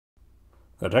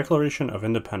The Declaration of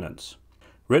Independence,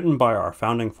 written by our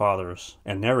Founding Fathers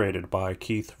and narrated by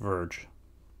Keith Virge.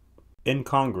 In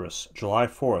Congress, July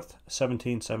 4th,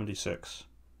 1776.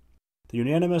 The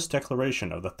unanimous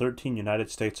declaration of the 13 United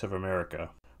States of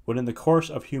America, when in the course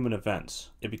of human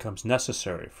events it becomes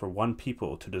necessary for one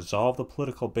people to dissolve the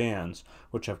political bands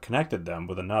which have connected them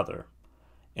with another,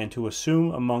 and to assume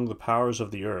among the powers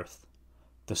of the earth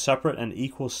the separate and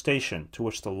equal station to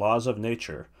which the laws of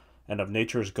nature and of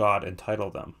nature's God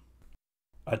entitle them.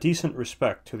 A decent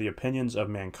respect to the opinions of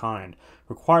mankind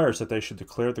requires that they should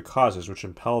declare the causes which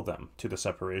impel them to the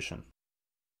separation.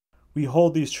 We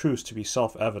hold these truths to be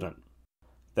self-evident,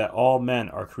 that all men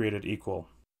are created equal,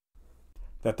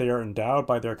 that they are endowed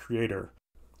by their Creator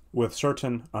with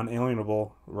certain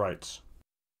unalienable rights,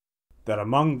 that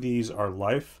among these are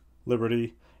life,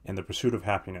 liberty, and the pursuit of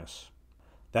happiness,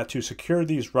 that to secure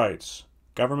these rights,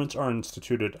 governments are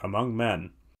instituted among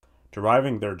men,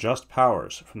 deriving their just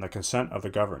powers from the consent of the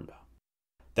governed,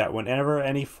 that whenever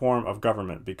any form of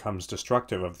government becomes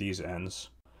destructive of these ends,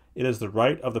 it is the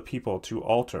right of the people to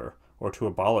alter or to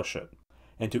abolish it,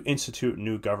 and to institute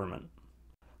new government,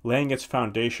 laying its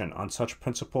foundation on such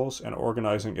principles and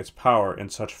organizing its power in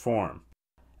such form,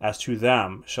 as to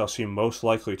them shall seem most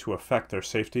likely to affect their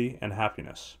safety and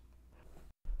happiness.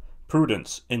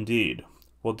 Prudence, indeed,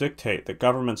 will dictate that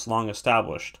governments long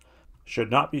established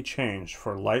should not be changed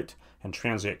for light and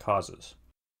transient causes.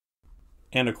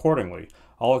 And accordingly,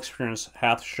 all experience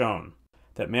hath shown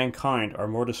that mankind are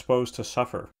more disposed to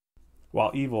suffer,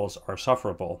 while evils are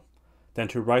sufferable, than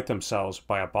to right themselves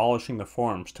by abolishing the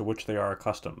forms to which they are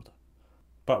accustomed.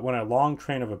 But when a long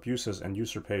train of abuses and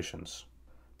usurpations,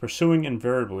 pursuing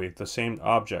invariably the same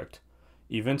object,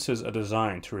 evinces a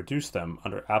design to reduce them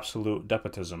under absolute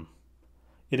despotism,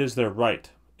 it is their right,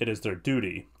 it is their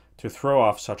duty, to throw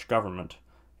off such government,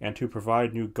 and to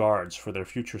provide new guards for their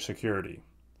future security.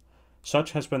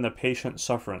 Such has been the patient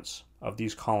sufferance of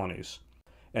these colonies,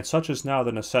 and such is now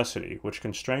the necessity which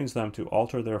constrains them to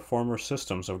alter their former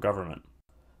systems of government.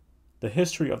 The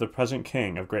history of the present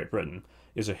King of Great Britain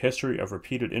is a history of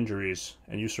repeated injuries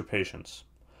and usurpations,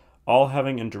 all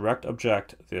having in direct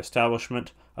object the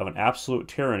establishment of an absolute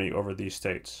tyranny over these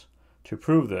states. To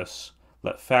prove this,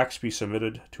 let facts be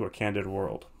submitted to a candid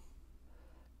world.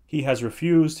 He has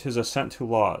refused his assent to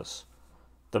laws,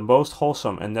 the most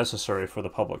wholesome and necessary for the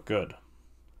public good.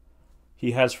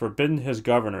 He has forbidden his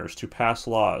governors to pass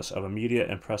laws of immediate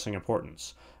and pressing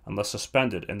importance, unless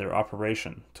suspended in their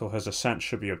operation till his assent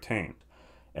should be obtained,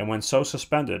 and when so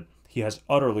suspended, he has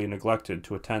utterly neglected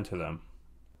to attend to them.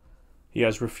 He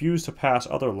has refused to pass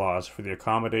other laws for the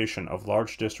accommodation of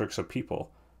large districts of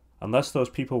people, unless those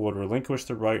people would relinquish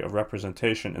the right of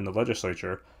representation in the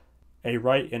legislature, a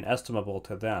right inestimable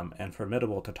to them and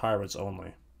formidable to tyrants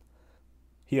only.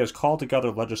 He has called together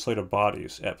legislative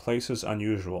bodies at places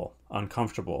unusual,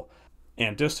 uncomfortable,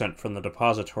 and distant from the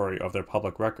depository of their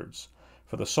public records,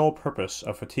 for the sole purpose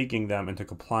of fatiguing them into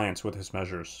compliance with his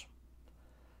measures.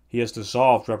 He has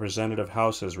dissolved representative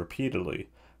houses repeatedly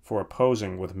for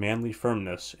opposing with manly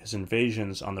firmness his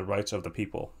invasions on the rights of the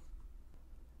people.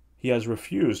 He has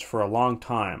refused for a long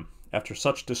time, after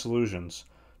such dissolutions,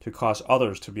 to cause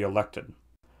others to be elected,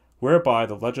 whereby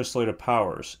the legislative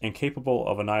powers, incapable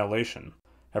of annihilation,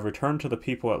 have returned to the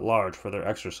people at large for their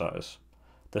exercise,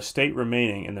 the state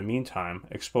remaining in the meantime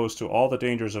exposed to all the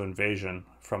dangers of invasion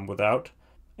from without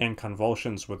and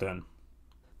convulsions within.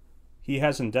 He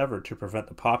has endeavored to prevent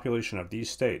the population of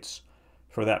these states,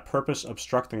 for that purpose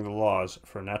obstructing the laws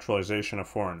for naturalization of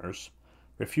foreigners,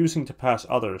 refusing to pass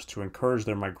others to encourage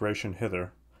their migration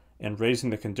hither, and raising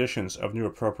the conditions of new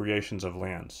appropriations of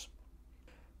lands.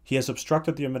 He has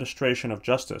obstructed the administration of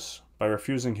justice by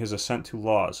refusing his assent to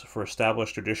laws for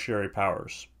established judiciary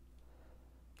powers.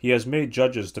 He has made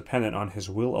judges dependent on his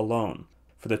will alone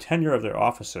for the tenure of their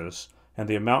offices and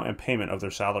the amount and payment of their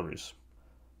salaries.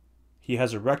 He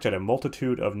has erected a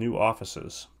multitude of new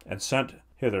offices, and sent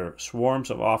hither swarms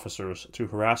of officers to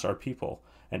harass our people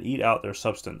and eat out their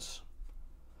substance.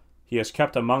 He has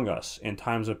kept among us, in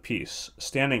times of peace,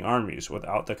 standing armies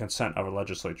without the consent of our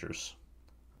legislatures.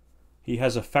 He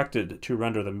has affected to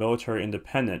render the military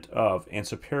independent of and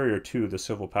superior to the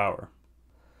civil power.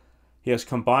 He has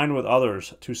combined with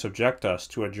others to subject us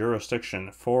to a jurisdiction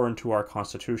foreign to our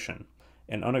Constitution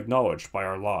and unacknowledged by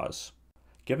our laws,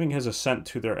 giving his assent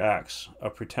to their acts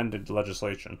of pretended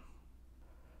legislation,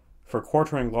 for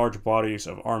quartering large bodies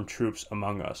of armed troops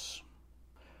among us,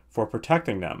 for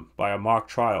protecting them by a mock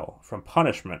trial from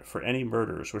punishment for any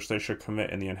murders which they should commit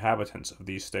in the inhabitants of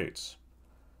these states,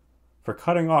 for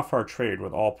cutting off our trade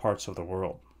with all parts of the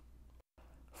world,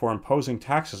 for imposing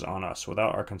taxes on us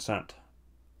without our consent,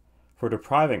 for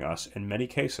depriving us, in many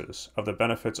cases, of the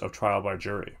benefits of trial by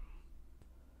jury,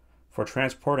 for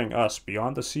transporting us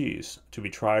beyond the seas to be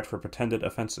tried for pretended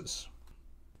offenses,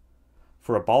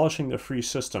 for abolishing the free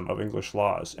system of English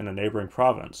laws in a neighboring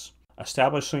province,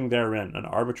 establishing therein an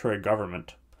arbitrary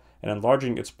government, and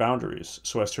enlarging its boundaries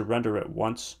so as to render it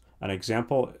once an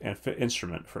example and fit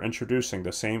instrument for introducing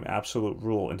the same absolute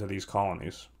rule into these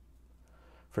colonies,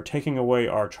 for taking away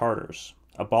our charters,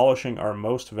 abolishing our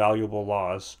most valuable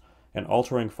laws, and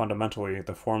altering fundamentally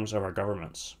the forms of our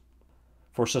governments,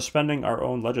 for suspending our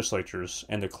own legislatures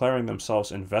and declaring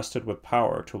themselves invested with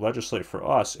power to legislate for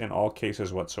us in all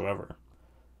cases whatsoever.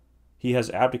 He has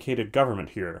abdicated government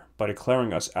here by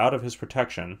declaring us out of his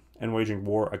protection and waging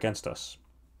war against us.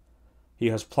 He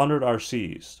has plundered our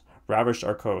seas, ravaged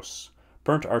our coasts,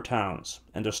 burnt our towns,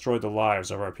 and destroyed the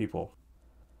lives of our people.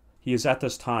 He is at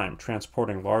this time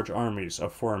transporting large armies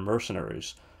of foreign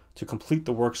mercenaries to complete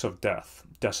the works of death,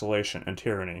 desolation, and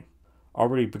tyranny,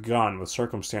 already begun with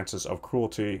circumstances of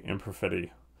cruelty and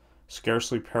perfidy,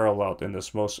 scarcely paralleled in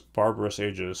this most barbarous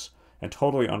ages, and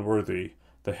totally unworthy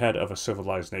the head of a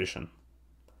civilized nation.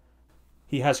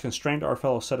 He has constrained our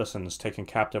fellow citizens taken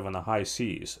captive on the high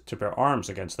seas to bear arms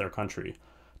against their country,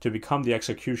 to become the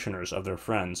executioners of their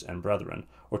friends and brethren,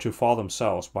 or to fall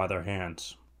themselves by their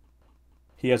hands.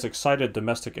 He has excited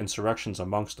domestic insurrections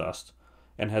amongst us,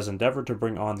 and has endeavored to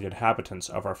bring on the inhabitants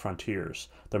of our frontiers,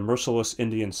 the merciless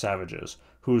Indian savages,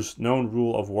 whose known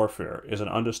rule of warfare is an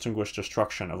undistinguished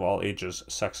destruction of all ages,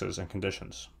 sexes, and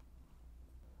conditions.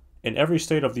 In every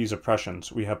state of these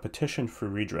oppressions we have petitioned for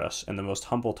redress in the most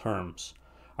humble terms.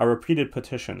 Our repeated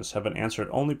petitions have been answered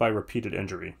only by repeated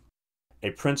injury.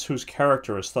 A prince whose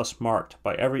character is thus marked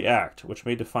by every act which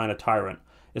may define a tyrant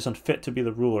is unfit to be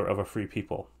the ruler of a free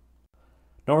people.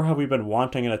 Nor have we been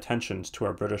wanting in attentions to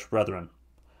our British brethren.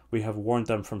 We have warned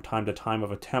them from time to time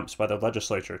of attempts by the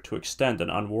legislature to extend an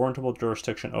unwarrantable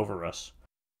jurisdiction over us.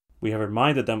 We have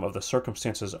reminded them of the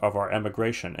circumstances of our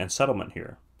emigration and settlement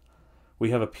here.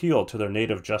 We have appealed to their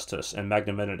native justice and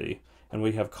magnanimity, and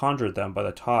we have conjured them by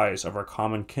the ties of our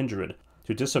common kindred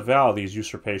to disavow these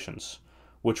usurpations,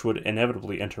 which would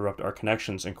inevitably interrupt our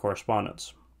connections and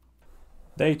correspondence.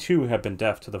 They too have been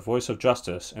deaf to the voice of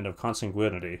justice and of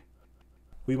consanguinity.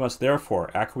 We must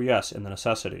therefore acquiesce in the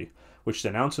necessity which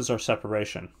denounces our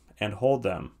separation, and hold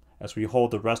them, as we hold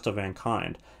the rest of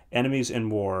mankind, enemies in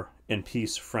war, in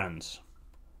peace friends.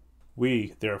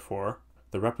 We, therefore,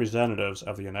 the representatives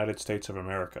of the United States of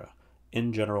America,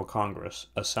 in General Congress,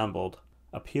 assembled,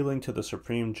 appealing to the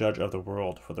Supreme Judge of the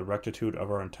world for the rectitude of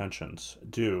our intentions,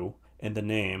 do, in the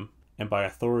name and by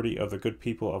authority of the good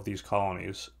people of these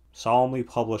colonies, solemnly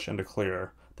publish and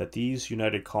declare that these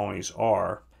united colonies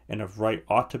are, and of right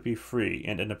ought to be free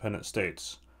and independent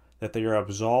states, that they are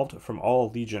absolved from all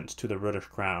allegiance to the British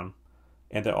Crown,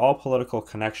 and that all political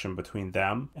connection between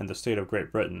them and the state of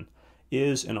Great Britain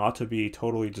is and ought to be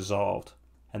totally dissolved,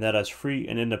 and that as free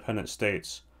and independent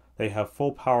states they have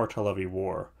full power to levy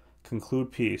war,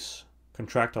 conclude peace,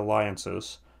 contract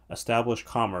alliances, establish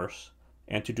commerce,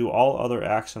 and to do all other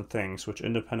acts and things which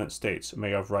independent states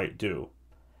may of right do.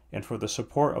 And for the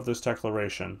support of this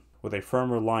declaration, with a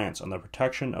firm reliance on the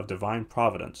protection of divine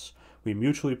providence, we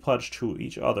mutually pledge to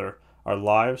each other our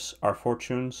lives, our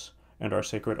fortunes, and our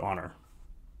sacred honor.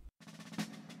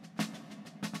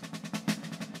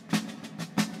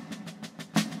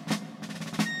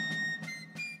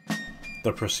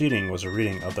 The preceding was a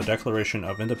reading of the Declaration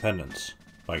of Independence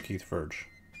by Keith Virge.